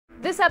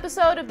This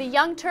episode of The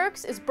Young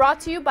Turks is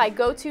brought to you by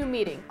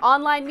GoToMeeting,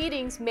 online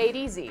meetings made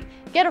easy.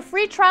 Get a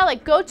free trial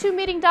at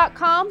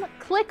GoToMeeting.com,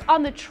 click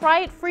on the Try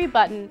It Free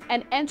button,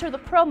 and enter the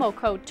promo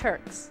code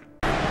TURKS.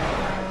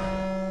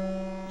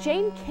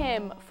 Jane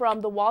Kim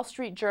from the Wall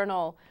Street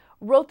Journal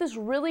wrote this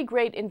really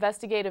great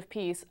investigative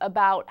piece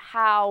about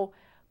how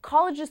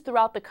colleges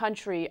throughout the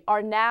country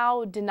are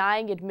now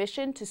denying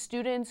admission to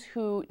students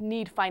who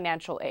need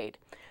financial aid.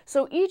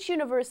 So each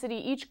university,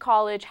 each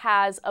college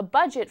has a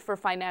budget for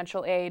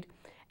financial aid,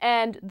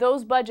 and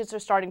those budgets are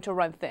starting to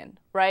run thin,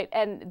 right?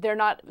 And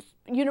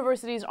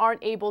universities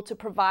aren't able to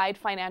provide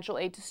financial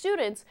aid to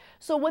students.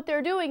 So what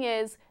they're doing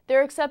is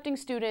they're accepting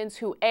students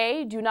who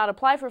A, do not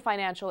apply for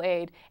financial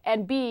aid,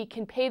 and B,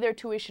 can pay their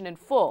tuition in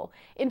full.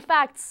 In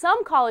fact,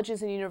 some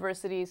colleges and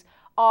universities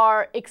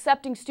are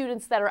accepting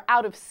students that are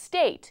out of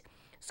state,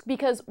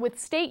 because with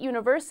state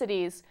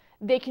universities,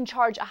 they can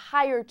charge a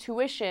higher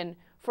tuition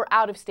for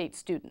out-of-state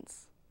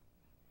students.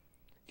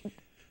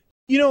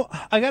 You know,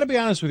 I got to be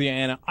honest with you,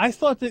 Anna. I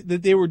thought that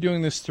they were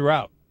doing this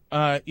throughout.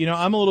 You know,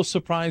 I'm a little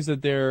surprised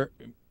that they're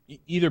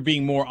either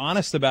being more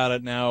honest about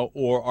it now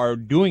or are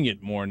doing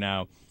it more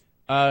now.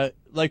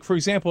 Like, for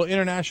example,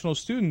 international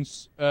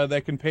students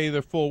that can pay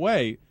their full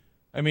way.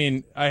 I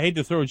mean, I hate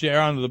to throw JR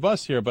under the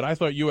bus here, but I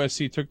thought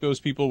USC took those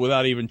people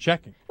without even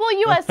checking. Well,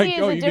 USC like, is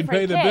oh, a you can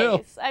pay different the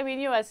case. bill. I mean,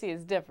 USC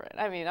is different.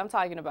 I mean, I'm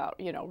talking about,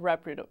 you know,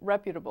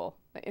 reputable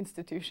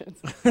institutions.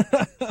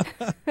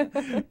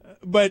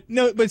 But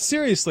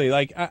seriously,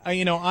 like,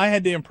 you know, I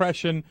had the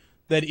impression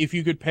that if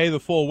you could pay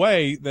the full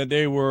way, that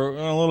they were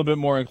a little bit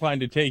more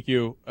inclined to take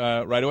you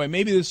right away.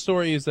 Maybe the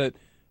story is that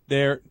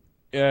they're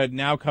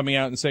now coming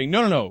out and saying,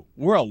 no,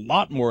 we're a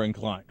lot more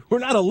inclined. We're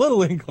not a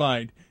little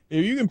inclined.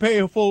 If you can pay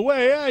a full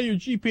way, your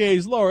GPA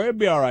is lower. It'd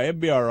be all right.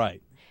 It'd be all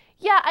right.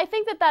 Yeah, I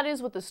think that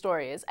is what the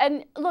story is.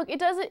 And look, it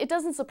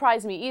doesn't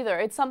surprise me either.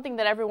 It's something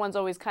that everyone's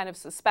always kind of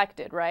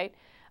suspected, right?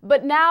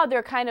 But now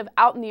they're kind of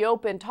out in the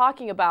open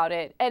talking about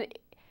it. And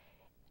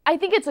I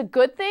think it's a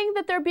good thing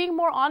that they're being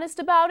more honest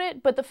about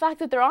it. But the fact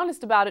that they're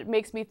honest about it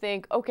makes me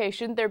think, okay,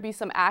 shouldn't there be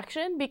some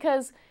action?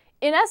 Because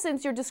in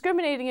essence, you're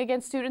discriminating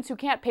against students who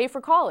can't pay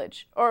for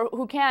college or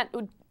who can't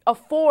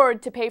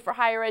afford to pay for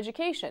higher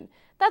education.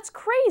 That's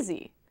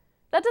crazy.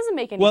 That doesn't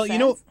make any sense.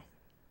 Well,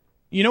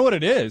 you know what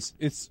it is?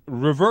 It's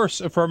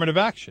reverse affirmative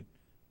action.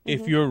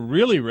 If you're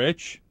really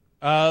rich,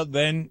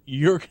 then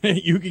you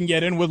can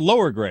get in with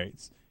lower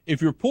grades.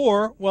 If you're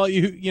poor, well,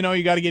 you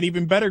got to get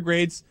even better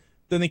grades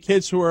than the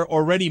kids who are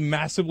already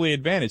massively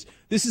advantaged.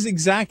 This is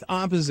exact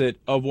opposite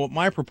of what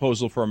my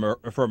proposal for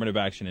affirmative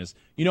action is.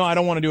 You know, I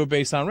don't want to do it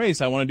based on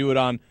race. I want to do it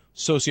on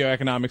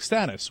socioeconomic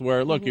status,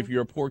 where, look, if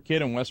you're a poor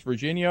kid in West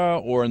Virginia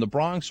or in the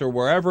Bronx or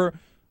wherever,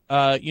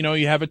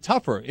 you have it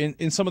tougher.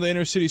 In some of the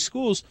inner city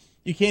schools,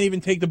 you can't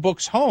even take the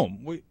books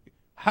home.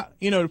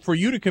 For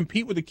you to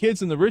compete with the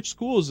kids in the rich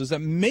schools is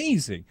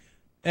amazing.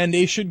 And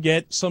they should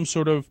get some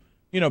sort of,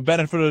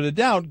 benefit of the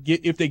doubt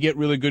if they get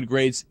really good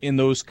grades in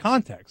those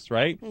contexts,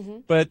 right?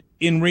 But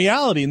in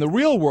reality, in the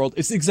real world,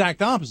 it's the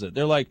exact opposite.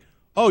 They're like,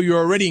 oh, you're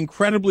already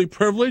incredibly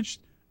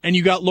privileged and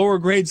you got lower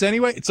grades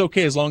anyway? It's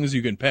okay as long as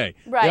you can pay.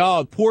 Right.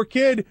 Oh, poor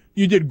kid,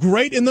 you did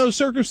great in those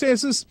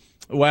circumstances?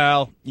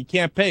 Well, you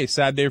can't pay.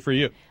 Sad day for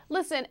you.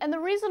 Listen, and the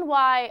reason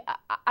why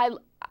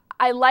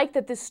I like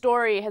that this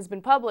story has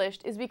been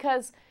published is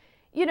because,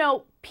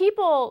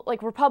 people,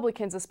 like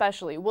Republicans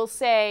especially, will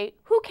say,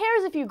 who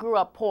cares if you grew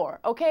up poor,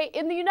 okay?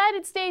 In the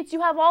United States,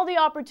 you have all the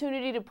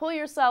opportunity to pull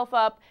yourself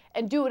up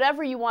and do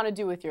whatever you want to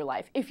do with your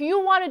life. If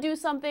you want to do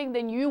something,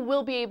 then you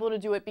will be able to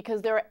do it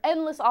because there are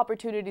endless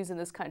opportunities in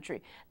this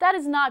country. That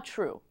is not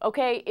true,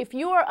 okay? If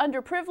you are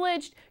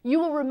underprivileged, you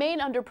will remain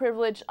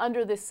underprivileged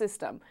under this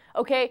system,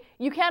 okay?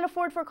 You can't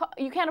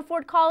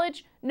afford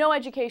college, no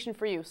education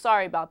for you.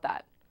 Sorry about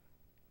that.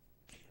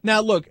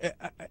 Now, look,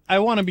 I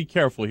want to be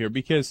careful here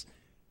because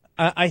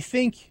I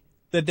think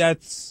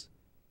that's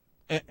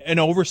an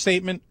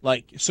overstatement.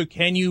 Like, so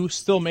can you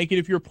still make it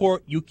if you're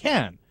poor? You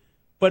can.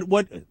 But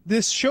what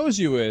this shows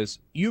you is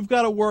you've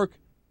got to work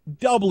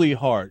doubly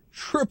hard,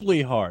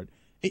 triply hard.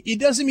 It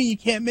doesn't mean you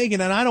can't make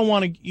it, and I don't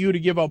want you to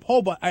give up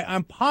hope.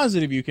 I'm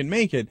positive you can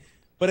make it.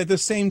 But at the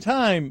same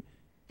time,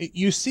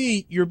 you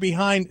see you're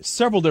behind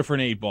several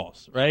different 8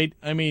 balls, right?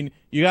 I mean,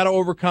 you got to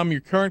overcome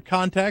your current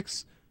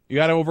context. You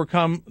got to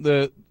overcome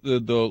the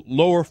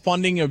lower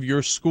funding of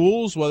your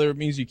schools, whether it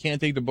means you can't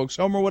take the books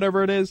home or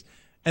whatever it is.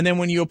 And then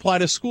when you apply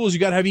to schools, you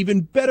got to have even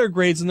better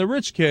grades than the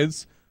rich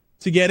kids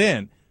to get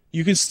in.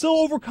 You can still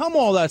overcome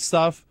all that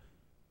stuff,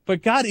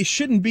 but God, it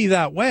shouldn't be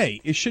that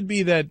way. It should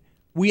be that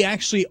we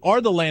actually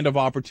are the land of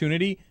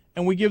opportunity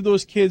and we give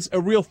those kids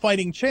a real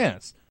fighting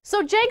chance.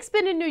 So Cenk's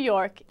been in New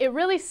York. It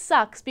really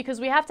sucks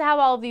because we have to have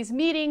all of these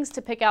meetings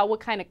to pick out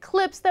what kind of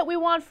clips that we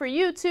want for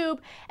YouTube.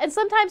 And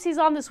sometimes he's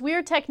on this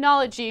weird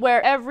technology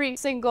where every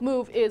single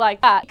move is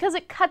like that because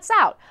it cuts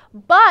out.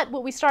 But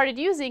what we started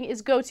using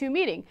is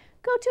GoToMeeting.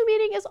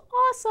 GoToMeeting is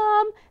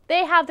awesome.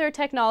 They have their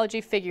technology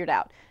figured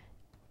out.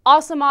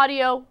 Awesome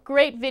audio,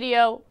 great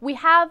video. We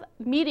have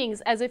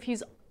meetings as if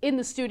he's in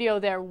the studio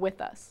there with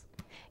us.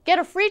 Get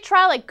a free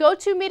trial at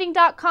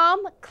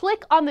GoToMeeting.com,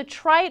 click on the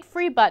Try It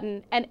Free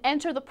button, and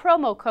enter the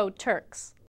promo code Turks.